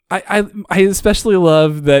I especially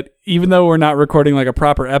love that even though we're not recording like a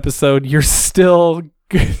proper episode, you're still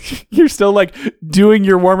like doing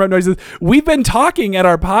your warm-up noises. We've been talking at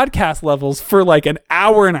our podcast levels for like an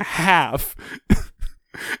hour and a half.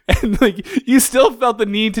 And like you still felt the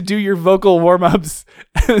need to do your vocal warm-ups.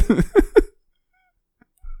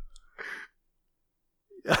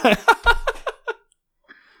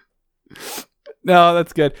 No,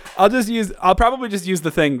 that's good. I'll probably just use the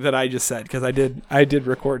thing that I just said because I did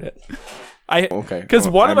record it. Okay. Because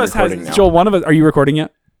one of us has now. Joel. One of us. Are you recording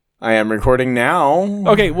yet? I am recording now.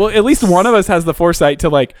 Okay. Well, at least one of us has the foresight to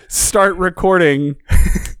like start recording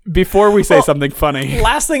before we say something funny.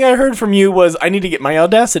 Last thing I heard from you was I need to get my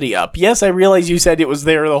Audacity up. Yes, I realize you said it was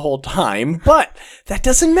there the whole time, but that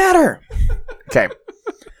doesn't matter. Okay.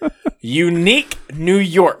 Unique New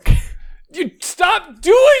York. You stop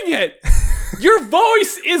doing it. Your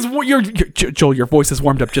voice is Joel. Your voice is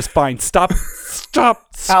warmed up just fine. Stop.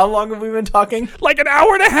 How long have we been talking? Like an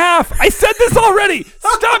hour and a half. I said this already.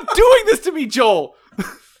 Stop doing this to me, Joel.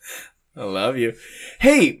 I love you.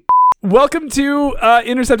 Hey, welcome to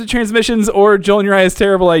Intercepted Transmissions or Joel and Uriah's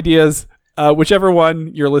Terrible Ideas, whichever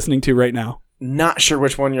one you're listening to right now. Not sure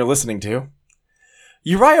which one you're listening to.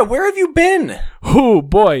 Uriah, where have you been? Oh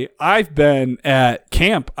boy, I've been at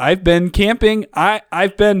camp. I've been camping.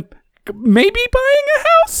 I've been maybe buying a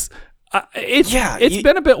house. It's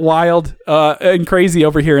been a bit wild and crazy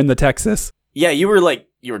over here in the Texas. Yeah, you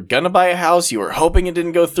were gonna buy a house. You were hoping it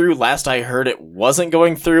didn't go through. Last I heard, it wasn't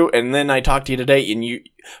going through. And then I talked to you today, and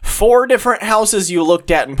 4 different houses you looked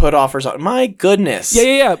at and put offers on. My goodness.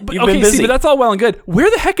 Yeah. But, You've been busy. See, but that's all well and good. Where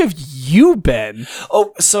the heck have you been?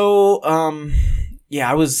 Oh, so yeah,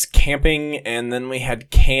 I was camping, and then we had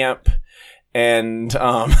camp, and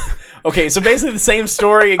okay, so basically the same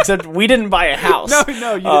story, except we didn't buy a house.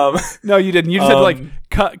 No, you didn't. No, you didn't. You just had to like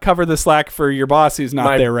cover the slack for your boss who's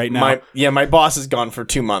not there right now. My boss is gone for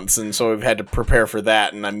 2 months, and so we've had to prepare for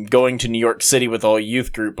that, and I'm going to New York City with a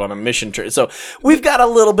youth group on a mission trip. So we've got a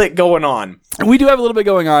little bit going on. We do have a little bit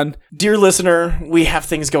going on. Dear listener, we have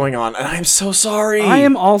things going on, and I'm so sorry. I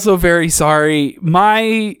am also very sorry.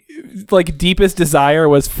 My deepest desire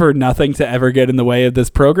was for nothing to ever get in the way of this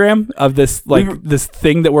program, of this this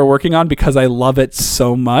thing that we're working on, because I love it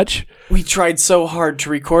so much. We tried so hard to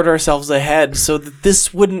record ourselves ahead so that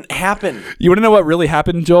this wouldn't happen. You want to know what really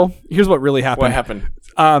happened, Joel? Here's what really happened. What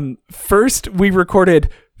happened? First, we recorded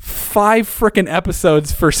 5 frickin'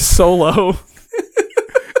 episodes for solo.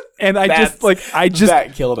 And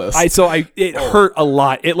that killed us. It hurt a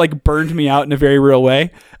lot. It like burned me out in a very real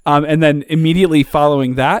way. And then immediately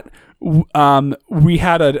following that, we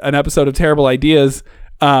had an episode of Terrible Ideas,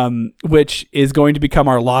 which is going to become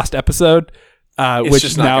our lost episode. It's which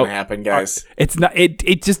just now, not going to happen, guys. It's not.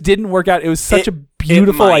 It just didn't work out. It was such a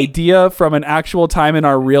beautiful idea from an actual time in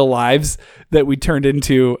our real lives that we turned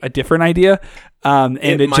into a different idea. And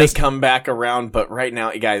it might just come back around, but right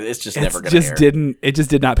now, guys, it's just never going to air. It just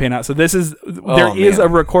did not pan out. So there is a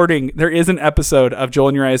recording. There is an episode of Joel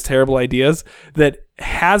and Uriah's Terrible Ideas that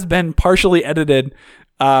has been partially edited,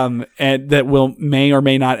 and that may or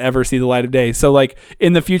may not ever see the light of day. So like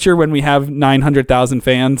in the future, when we have 900,000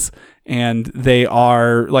 fans and they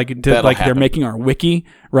are they're making our wiki,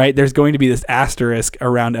 right? There's going to be this asterisk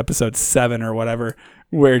around episode 7 or whatever,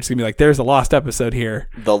 where it's gonna be like, there's a lost episode here.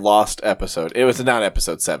 The lost episode. It was not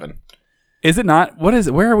episode 7. Is it not? What is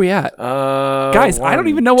it? Where are we at? Guys, 1, I don't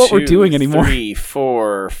even know what we're doing anymore. 3,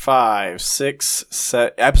 4, 5, 6,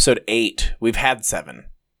 7. Episode 8. We've had 7.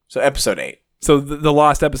 So episode 8. So the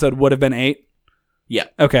lost episode would have been 8? Yeah.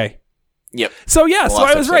 Okay. Yep. So yeah, so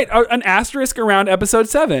I was right. An asterisk around episode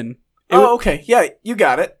 7. Okay. Yeah, you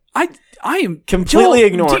got it. I am completely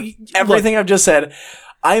ignoring everything I've just said.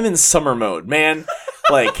 I'm in summer mode, man.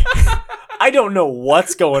 Like, I don't know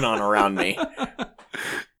what's going on around me.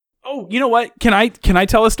 Oh, you know what? Can I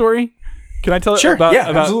tell a story? Can I tell it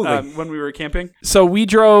about when we were camping? So we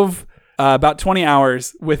drove about 20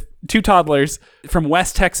 hours with 2 toddlers from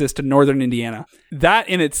West Texas to Northern Indiana. That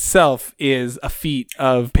in itself is a feat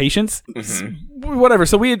of patience. Mm-hmm. Whatever.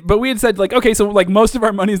 So we had said like, okay, so like most of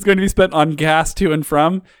our money is going to be spent on gas to and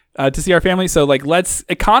from to see our family. So like, let's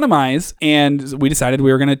economize. And we decided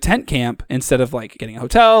we were going to tent camp instead of like getting a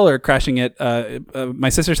hotel or crashing at my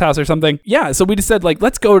sister's house or something. Yeah. So we just said like,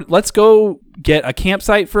 let's go get a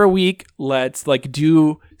campsite for a week. Let's like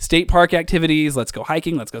do state park activities. Let's go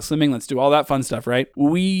hiking. Let's go swimming. Let's do all that fun stuff, right?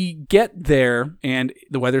 We get there and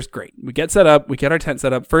the weather's great. We get set up. We get our tent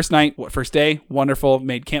set up. First day, wonderful.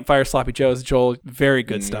 Made campfire sloppy joes. Joel, very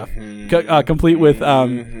good stuff. Complete with,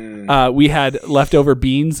 we had leftover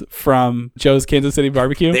beans from Joe's Kansas City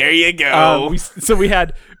barbecue. There you go.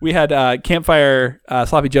 We had campfire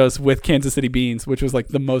sloppy joes with Kansas City beans, which was like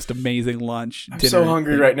the most amazing lunch. I'm so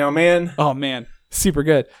hungry right now, man. Oh man, super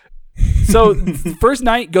good. So first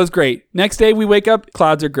night goes great. Next day we wake up,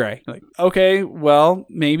 clouds are gray. Like, okay, well,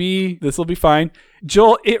 maybe this will be fine.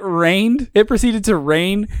 Joel, it rained. It proceeded to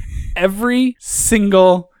rain every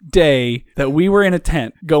single day that we were in a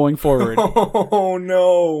tent going forward. Oh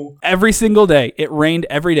no. Every single day. It rained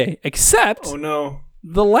every day except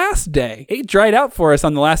the last day. It dried out for us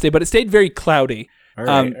on the last day, but it stayed very cloudy. All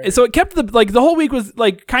right. So it kept the whole week was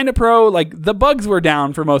like kind of pro. Like the bugs were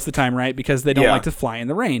down for most of the time, right? Because they don't like to fly in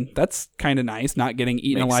the rain. That's kind of nice. Not getting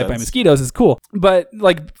eaten alive by mosquitoes is cool. But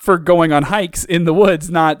like for going on hikes in the woods,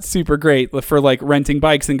 not super great. For like renting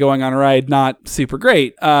bikes and going on a ride, not super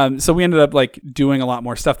great. So we ended up like doing a lot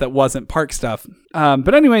more stuff that wasn't park stuff.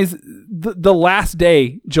 But anyways, the last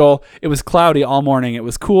day, Joel, it was cloudy all morning. It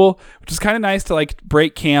was cool, which was kind of nice to like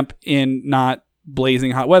break camp in not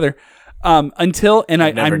blazing hot weather. Until, and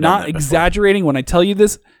I'm not exaggerating when I tell you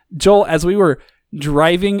this, Joel, as we were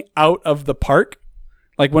driving out of the park,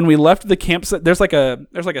 like when we left the campsite, there's like a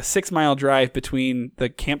 6 mile drive between the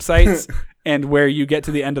campsites and where you get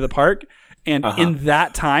to the end of the park. And in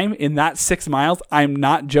that time, in that 6 miles, I'm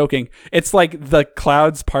not joking. It's like the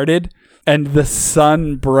clouds parted and the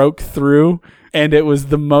sun broke through, and it was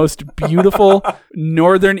the most beautiful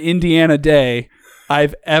northern Indiana day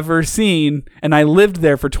I've ever seen, and I lived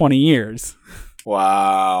there for 20 years.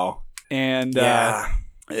 Wow. And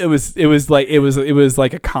it was like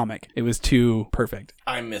a comic. It was too perfect.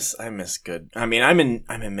 I miss good. I mean, I'm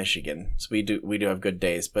in Michigan, so we do have good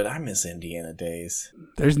days, but I miss Indiana days.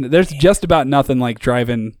 There's just about nothing like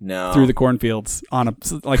driving through the cornfields on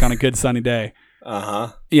a good sunny day.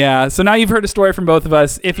 Yeah. So now you've heard a story from both of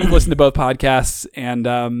us. If you've listened to both podcasts, and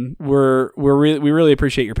we really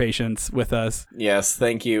appreciate your patience with us. Yes,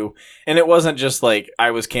 thank you. And it wasn't just like I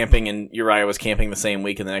was camping and Uriah was camping the same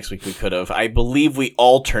week, and the next week we could have. I believe we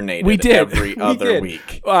alternated. We did every other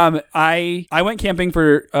week. I went camping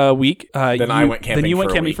for a week. Then I went camping. Then you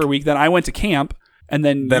went camping for a week. Then I went to camp. And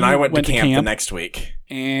then I went to camp the next week.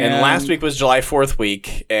 And last week was July 4th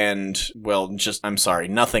week, and I'm sorry,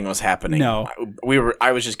 nothing was happening. No.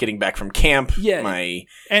 I was just getting back from camp. Yeah.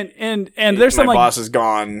 And there's my some boss is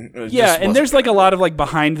gone. And there's like a lot of like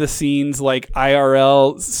behind the scenes like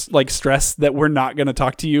IRL like stress that we're not going to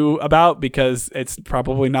talk to you about because it's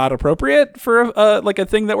probably not appropriate for like a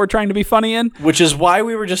thing that we're trying to be funny in. Which is why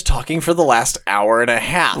we were just talking for the last hour and a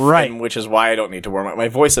half. Right. And which is why I don't need to warm up my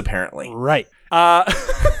voice apparently. Right.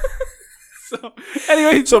 So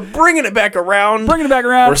anyway, bringing it back around.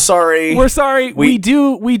 We're sorry. We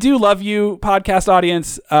do love you, podcast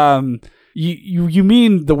audience. You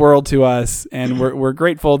mean the world to us, and we're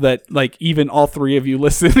grateful that like even all three of you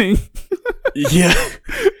listening. Yeah.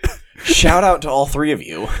 Shout out to all three of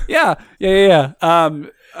you. Yeah.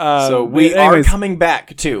 So we are coming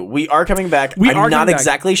back too. We are coming back. I'm not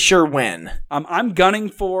exactly sure when. I'm gunning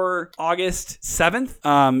for August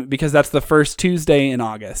 7th, because that's the first Tuesday in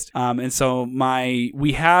August. And so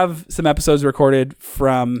we have some episodes recorded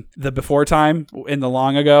from the before time in the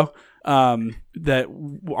long ago, that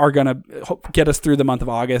are going to get us through the month of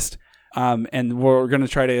August. And we're going to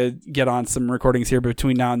try to get on some recordings here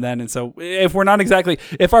between now and then. And so if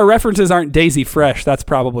our references aren't daisy fresh, that's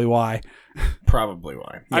probably why. Yeah.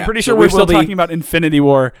 I'm pretty sure we're still talking about Infinity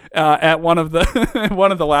War at one of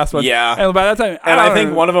the last ones. Yeah. And by that time, I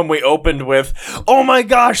think one of them we opened with, "Oh my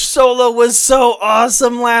gosh, Solo was so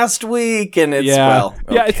awesome last week," and it's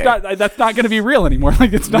it's not. That's not going to be real anymore.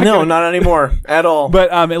 Like it's not. No, not anymore at all.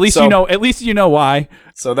 But at least you know why.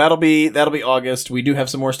 So that'll be August. We do have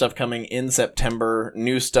some more stuff coming in September.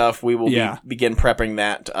 New stuff. We will begin prepping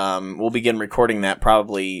that. We'll begin recording that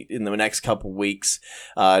probably in the next couple weeks,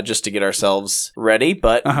 just to get ourselves ready.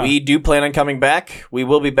 But we do plan on coming back. We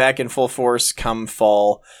will be back in full force come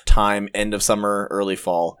fall time, end of summer, early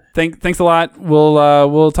fall. Thanks a lot.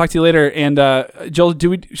 We'll talk to you later. And Joel,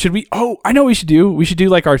 should we? Oh, I know what we should do. We should do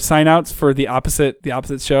like our sign outs for the opposite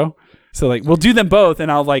show. So like we'll do them both,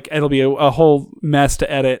 and it'll be a whole mess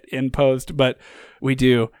to edit in post. But we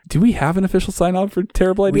do. Do we have an official sign off for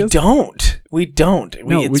Terrible Ideas? We don't.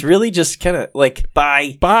 It's really just kind of like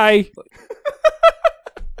bye.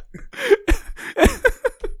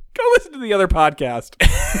 Go listen to the other podcast.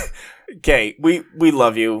 Okay, we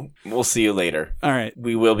love you. We'll see you later. All right.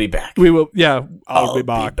 We will be back. We will. Yeah, I'll be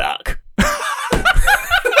back.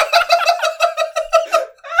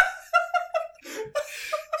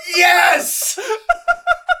 Yes!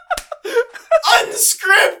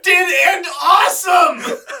 Unscripted and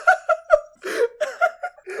awesome!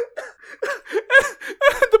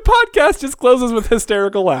 The podcast just closes with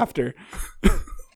hysterical laughter.